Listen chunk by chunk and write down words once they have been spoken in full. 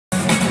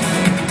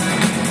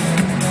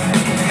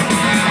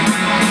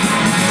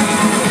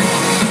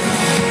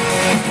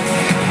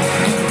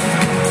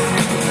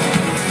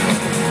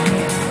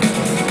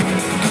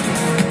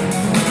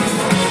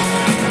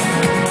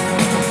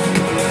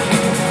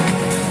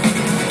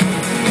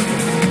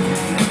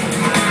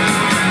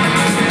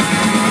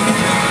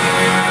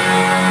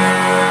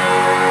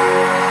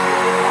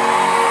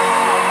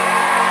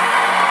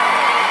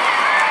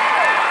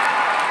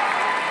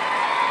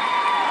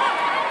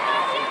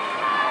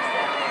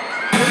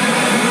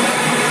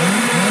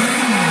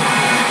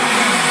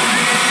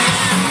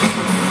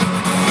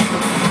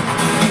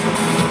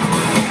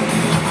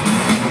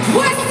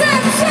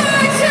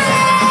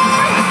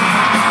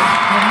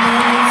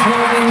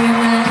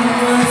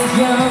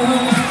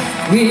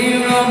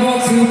We're all born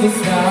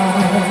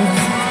superstars.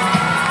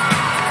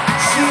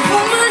 She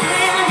put my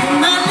hair and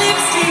my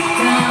lipstick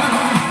down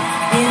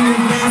in a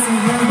glass of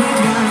her red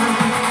wine.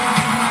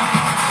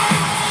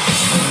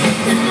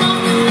 And all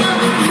the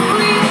love and who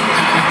we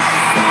are.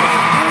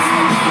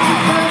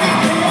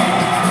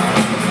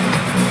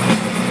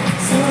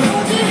 So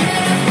hold your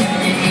head up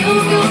and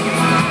you'll go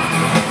far.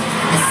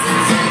 Listen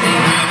to me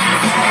when I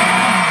say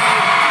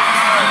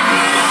I'm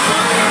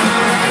beautiful in my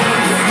way.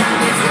 It's not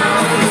it's no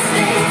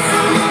mistakes.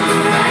 I'm on the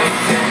right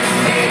track.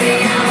 Baby,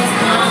 I was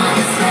born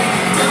this way.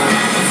 Don't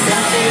have to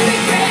suffer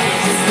regret.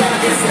 Just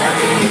love yourself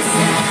and you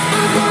say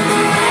I'm on the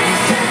right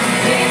track.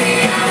 Baby,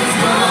 I was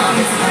born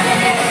this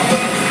way.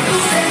 Who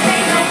said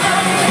ain't no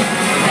other way?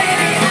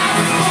 Baby, I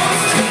was born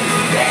this way.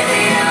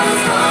 Baby, I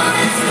was born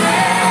this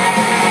way.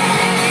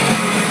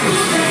 Who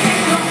said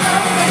ain't no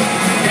other way?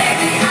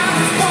 Baby, I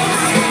was born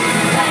this way.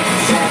 Right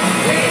track.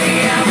 Baby,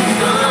 I was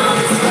born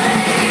this way.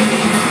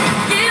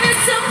 Give it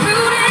some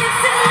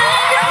prudence and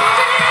love your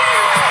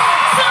friends,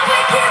 so we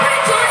can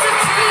rejoice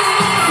with you.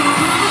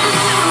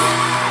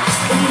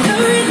 In the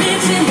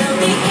religion of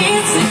the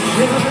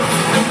insecure,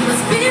 I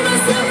must be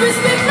myself,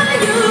 respect my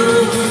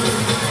youth.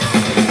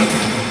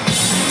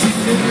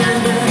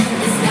 Remember,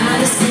 it's not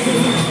a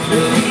sin,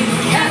 believe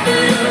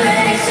capital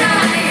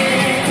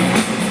H-I-N.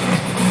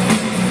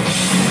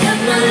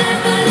 Love my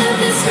life, I love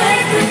this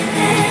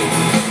everything.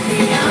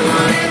 I'm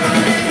on it,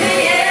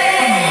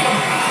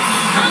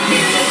 yeah. I'm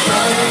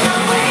beautiful in my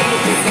way,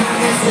 'cause I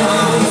got so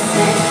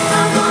mistake.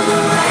 I'm on the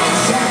right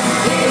track,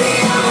 baby,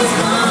 I was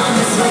born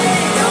this way.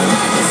 Don't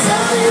have to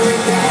suffer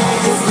regret,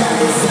 just love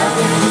yourself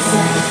and you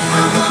say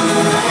I'm on the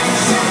right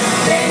track,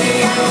 baby,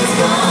 I was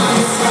born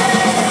this way.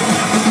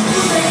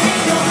 There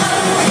ain't no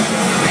other way,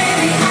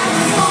 baby, I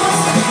was born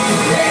this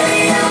way.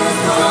 Baby, I was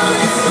born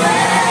this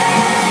way.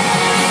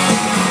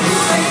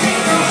 There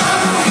ain't no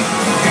other way,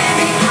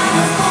 baby, I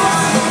was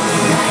born this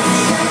way. Right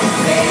track,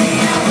 baby,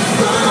 I was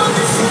born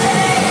this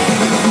way.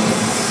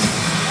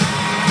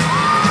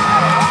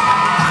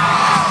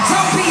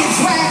 Don't be a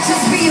drag,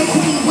 just be a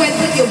queen.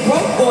 Whether you're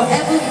broke or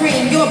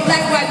evergreen, you're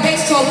black, white,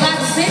 beige, your line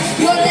descent,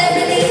 you're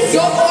Lebanese,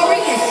 you're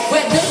Orient.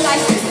 Whether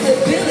life's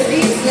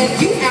disabilities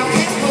left you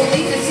outcast,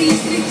 believe the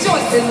teach,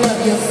 rejoice and love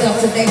yourself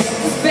today.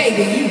 'Cause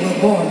baby, you were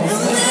born this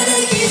way.